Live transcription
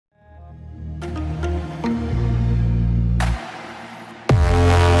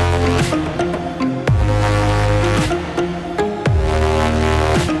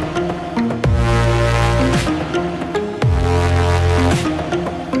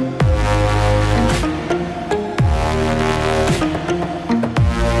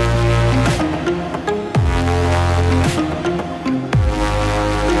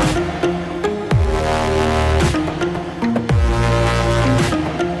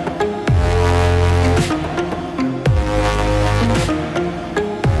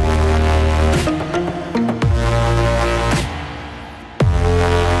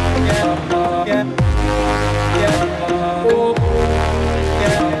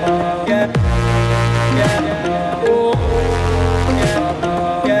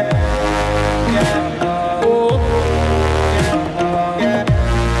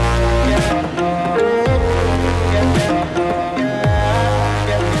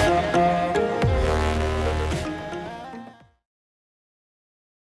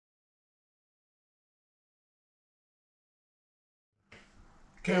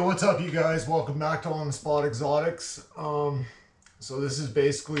Okay, what's up, you guys? Welcome back to On the Spot Exotics. So this is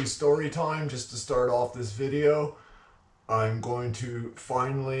basically story time. Just to start off this video, I'm going to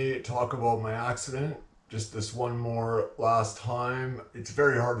finally talk about my accident. Just this one more last time. It's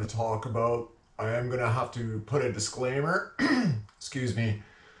very hard to talk about. I am gonna have to put a disclaimer. Excuse me.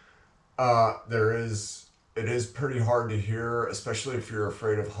 It is pretty hard to hear, especially if you're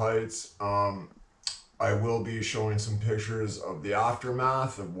afraid of heights. I will be showing some pictures of the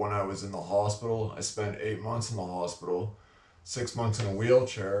aftermath of when I was in the hospital. I spent 8 months in the hospital, 6 months in a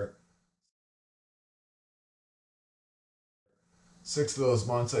wheelchair. 6 of those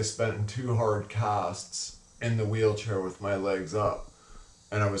months I spent in 2 hard casts in the wheelchair with my legs up.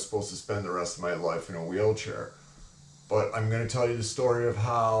 And I was supposed to spend the rest of my life in a wheelchair. But I'm going to tell you the story of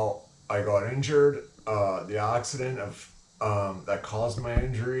how I got injured, the accident that caused my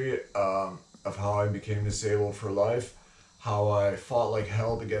injury, of how I became disabled for life, how I fought like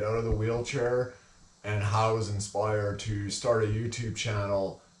hell to get out of the wheelchair, and how I was inspired to start a YouTube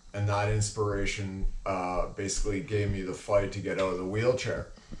channel, and that inspiration basically gave me the fight to get out of the wheelchair.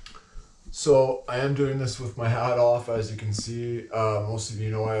 So I am doing this with my hat off, as you can see. Most of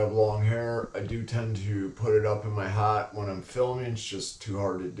you know I have long hair. I do tend to put it up in my hat when I'm filming. It's just too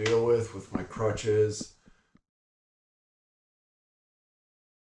hard to deal with my crutches.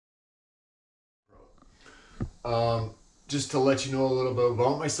 Just to let you know a little bit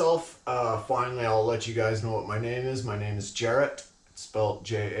about myself, finally I'll let you guys know what my name is. My name is Jarrett. It's spelled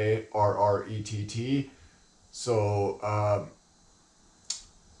Jarrett. So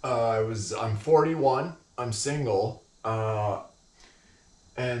I'm 41. I'm single,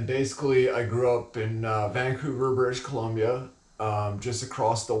 and basically I grew up in Vancouver, British Columbia, just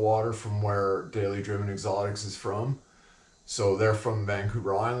across the water from where Daily Driven Exotics is from. So they're from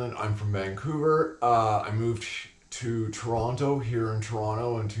Vancouver Island. I'm from Vancouver. I moved to Toronto, here in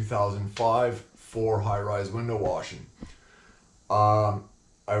Toronto in 2005 for high-rise window washing. I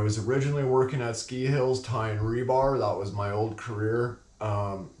was originally working at ski hills tying rebar. That was my old career.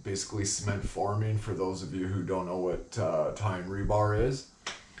 Basically cement forming, for those of you who don't know what tying rebar is.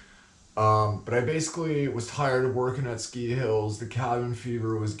 But I basically was tired of working at ski hills. The cabin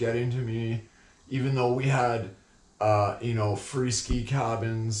fever was getting to me, even though we had free ski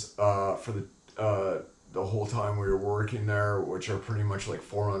cabins for the whole time we were working there, which are pretty much like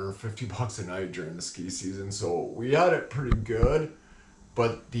 $450 a night during the ski season. So we had it pretty good,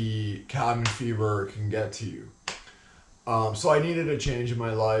 but the cabin fever can get to you. So I needed a change in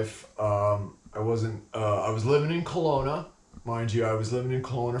my life. I was living in Kelowna. Mind you, I was living in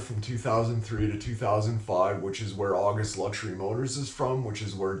Kelowna from 2003 to 2005, which is where August Luxury Motors is from, which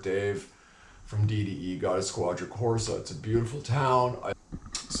is where Dave from DDE got his Squadra Corsa. It's a beautiful town.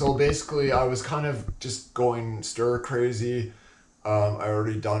 So basically I was kind of just going stir crazy. I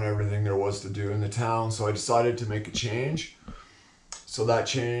already done everything there was to do in the town, so I decided to make a change. So that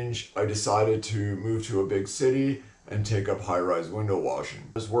change, I decided to move to a big city and take up high-rise window washing.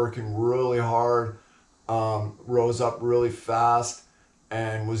 I was working really hard, rose up really fast,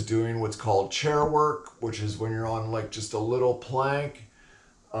 and was doing what's called chair work, which is when you're on like just a little plank,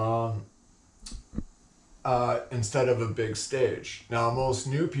 instead of a big stage. Now, most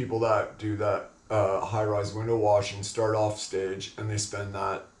new people that do that high-rise window washing start off stage, and they spend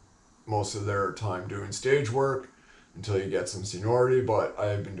that most of their time doing stage work until you get some seniority. But I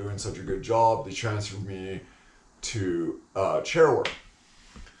have been doing such a good job, they transferred me to chair work.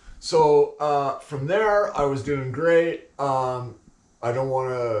 So from there, I was doing great. I don't want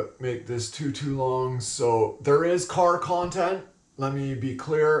to make this too long. So there is car content. Let me be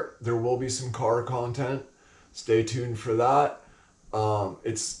clear, there will be some car content. Stay tuned for that.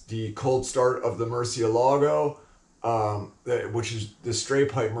 It's the cold start of the Murcilago, which is the straight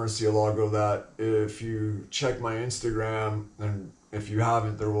pipe Murcilago that if you check my Instagram, and if you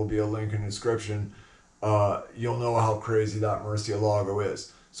haven't, there will be a link in the description, you'll know how crazy that Murcielago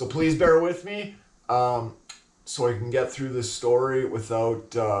is. So please bear with me, so I can get through this story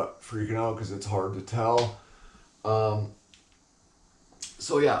without freaking out, because it's hard to tell.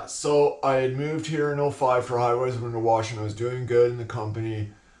 So yeah, so I had moved here in 05 for high-rise window washing. I was doing good in the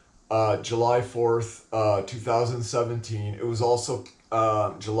company. July 4th, 2017. It was also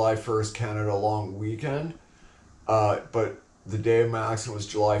July 1st, Canada long weekend. But the day of my accident was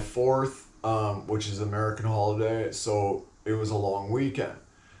July 4th, which is American holiday, so it was a long weekend.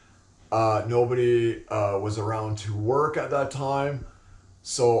 Nobody was around to work at that time,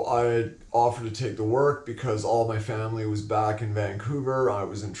 so I had offered to take the work because all my family was back in Vancouver. I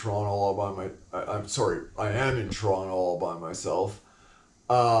was in Toronto all by I am in Toronto all by myself.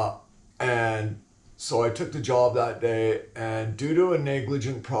 And So I took the job that day, and due to a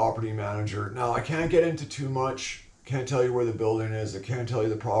negligent property manager, now I can't get into too much, can't tell you where the building is, I can't tell you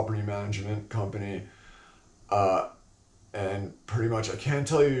the property management company, uh, and pretty much I can't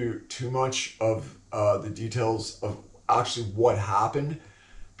tell you too much of the details of actually what happened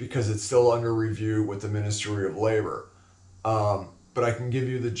because it's still under review with the Ministry of Labor. But I can give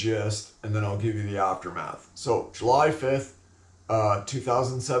you the gist and then I'll give you the aftermath. So, July 5th,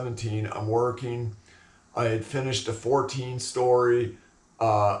 2017, I'm working. I had finished a 14-story,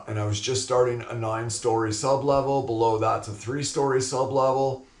 and I was just starting a 9-story sublevel. Below that's a 3-story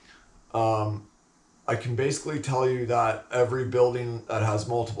sublevel. I can basically tell you that every building that has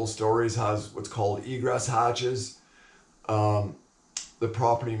multiple stories has what's called egress hatches. The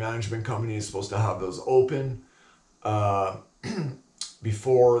property management company is supposed to have those open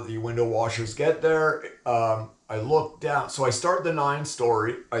before the window washers get there. I look down, so I start the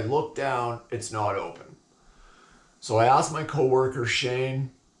 9-story, I look down, it's not open. So I asked my coworker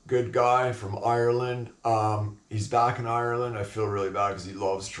Shane, good guy from Ireland. He's back in Ireland. I feel really bad because he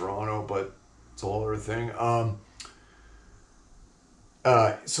loves Toronto, but it's a whole other thing.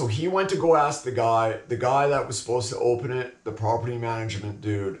 So he went to go ask the guy that was supposed to open it, the property management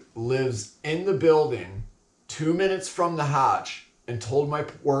dude, lives in the building 2 minutes from the hatch, and told my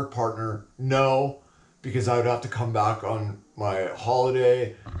work partner no, because I would have to come back on my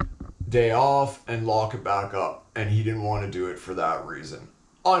holiday day off and lock it back up. And he didn't want to do it for that reason.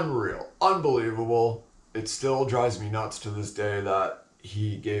 Unreal. Unbelievable. It still drives me nuts to this day that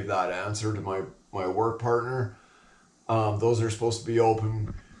he gave that answer to my work partner. Those are supposed to be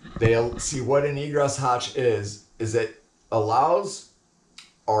open. They'll see what an egress hatch is it allows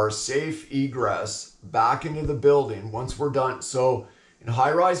our safe egress back into the building once we're done. So in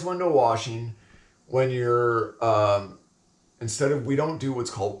high-rise window washing, when you're we don't do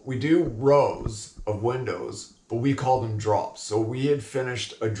we do rows of windows, but we call them drops. So we had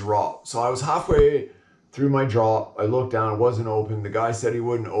finished a drop. So I was halfway through my drop. I looked down, it wasn't open. The guy said he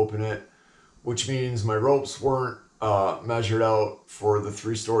wouldn't open it, which means my ropes weren't measured out for the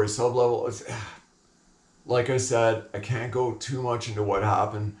 3-story sublevel. Like I said, I can't go too much into what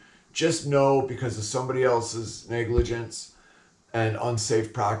happened. Just know, because of somebody else's negligence and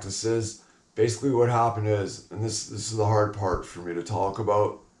unsafe practices, basically what happened is, and this is the hard part for me to talk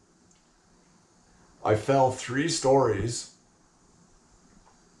about, I fell 3 stories.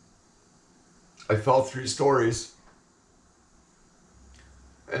 And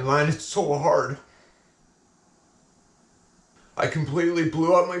landed so hard. I completely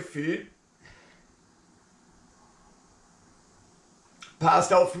blew out my feet.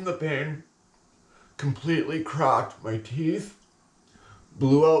 Passed out from the pain. Completely cracked my teeth.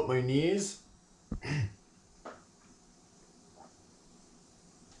 Blew out my knees.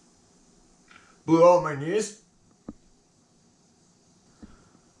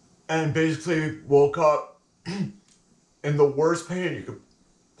 And basically woke up in the worst pain you could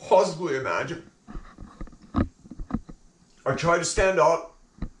possibly imagine. I tried to stand up.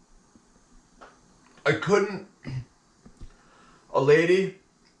 I couldn't. A lady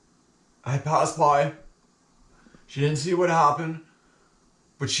had passed by. She didn't see what happened,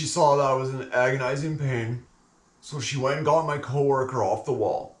 but she saw that I was in agonizing pain. So she went and got my coworker off the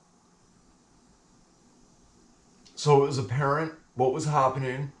wall. So it was apparent what was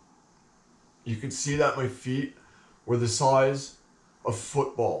happening. You could see that my feet were the size of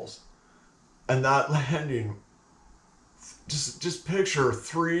footballs. And that landing, just picture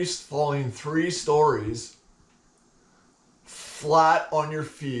falling 3 stories flat on your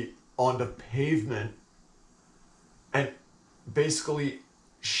feet onto pavement and basically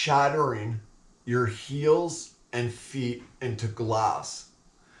shattering your heels and feet into glass.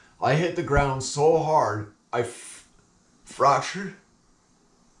 I hit the ground so hard, I fractured.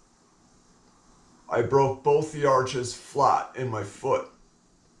 I broke both the arches flat in my foot,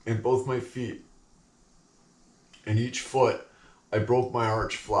 in both my feet. In each foot, I broke my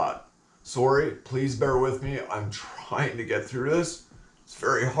arch flat. Sorry, please bear with me. I'm trying to get through this. It's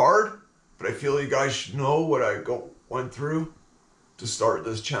very hard, but I feel you guys should know what I went through to start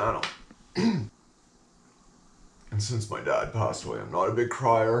this channel. And since my dad passed away, I'm not a big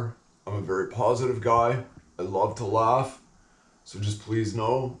crier. I'm a very positive guy. I love to laugh. So just please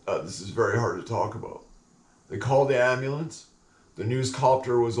know this is very hard to talk about. They called the ambulance. The news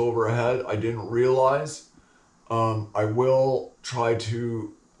copter was overhead. I didn't realize. I will try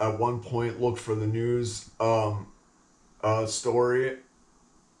to, at one point, look for the news story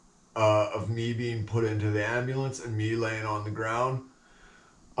of me being put into the ambulance and me laying on the ground.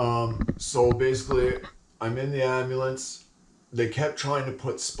 So basically, I'm in the ambulance. they kept trying to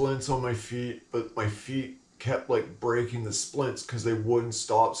put splints on my feet, but my feet kept like breaking the splints because they wouldn't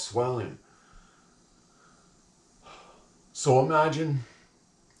stop swelling. So imagine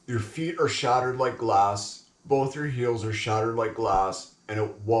your feet are shattered like glass, both your heels are shattered like glass, and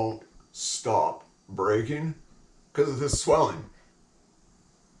it won't stop breaking because of this swelling.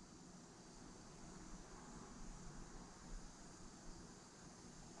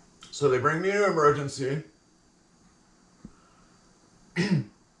 So they bring me to emergency.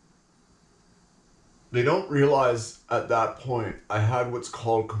 They don't realize at that point I had what's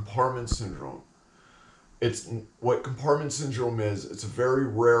called compartment syndrome. It's what compartment syndrome is. It's a very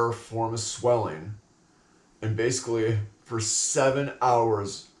rare form of swelling. And basically for 7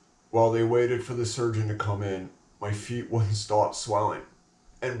 hours while they waited for the surgeon to come in, my feet wouldn't stop swelling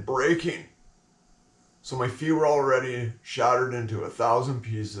and breaking. So my feet were already shattered into 1,000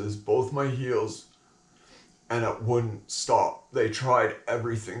 pieces, both my heels, and it wouldn't stop. They tried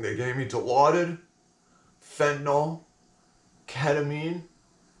everything. They gave me Dilaudid, fentanyl, ketamine,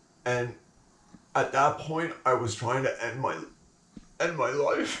 and at that point I was trying to end my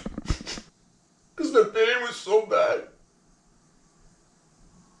life because the pain was so bad.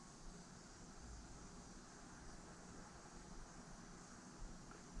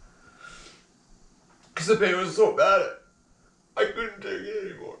 Because the pain was so bad, I couldn't take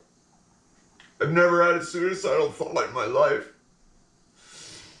it anymore. I've never had a suicidal thought in my life.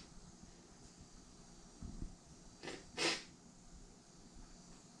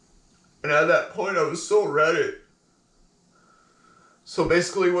 And at that point, I was so ready. So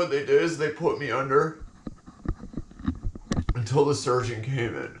basically what they did is they put me under until the surgeon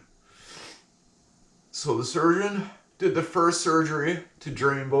came in. So the surgeon did the first surgery to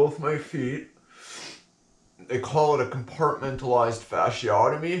drain both my feet. They call it a compartmentalized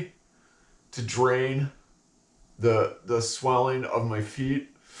fasciotomy to drain the swelling of my feet.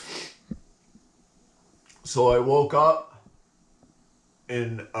 So I woke up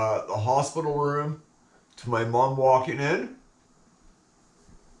in the hospital room to my mom walking in.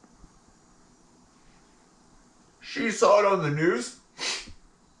 She saw it on the news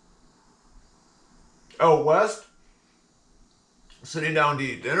out west, sitting down to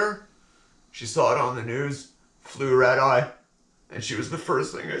eat dinner. She saw it on the news, flew red eye, and she was the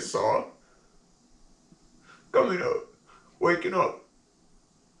first thing I saw coming out, waking up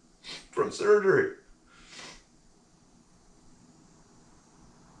from surgery.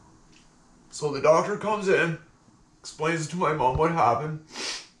 So the doctor comes in, explains to my mom what happened.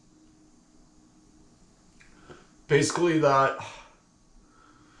 Basically that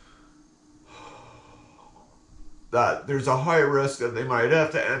there's a high risk that they might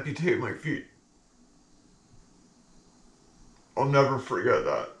have to amputate my feet. I'll never forget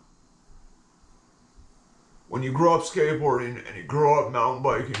that. When you grow up skateboarding and you grow up mountain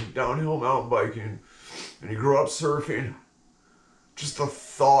biking, downhill mountain biking, and you grow up surfing, just the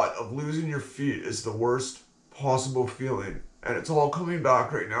thought of losing your feet is the worst possible feeling. And it's all coming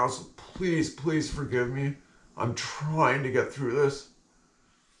back right now, so please, please forgive me. I'm trying to get through this.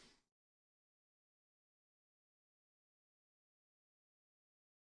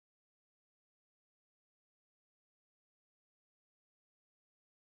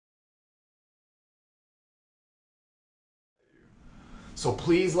 So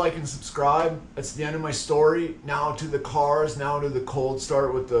please like and subscribe. That's the end of my story. Now to the cars, now to the cold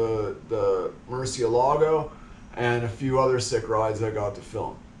start with the Murcilago and a few other sick rides I got to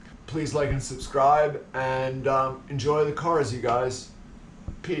film. Please like and subscribe and enjoy the cars, you guys.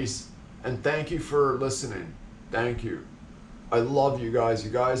 Peace. And thank you for listening. Thank you. I love you guys.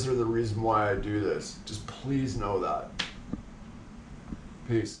 You guys are the reason why I do this. Just please know that.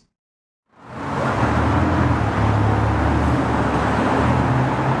 Peace.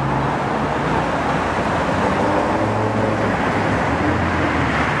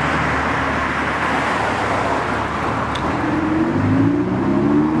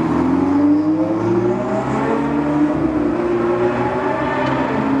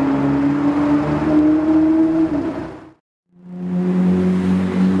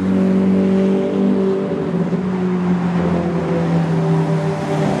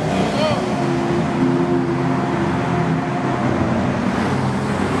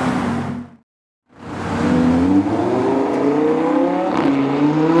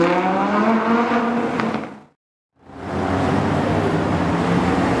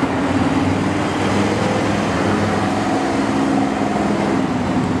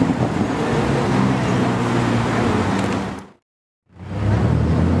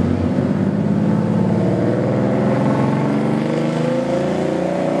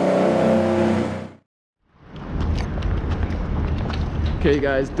 Okay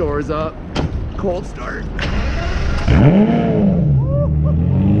guys, doors up, cold start.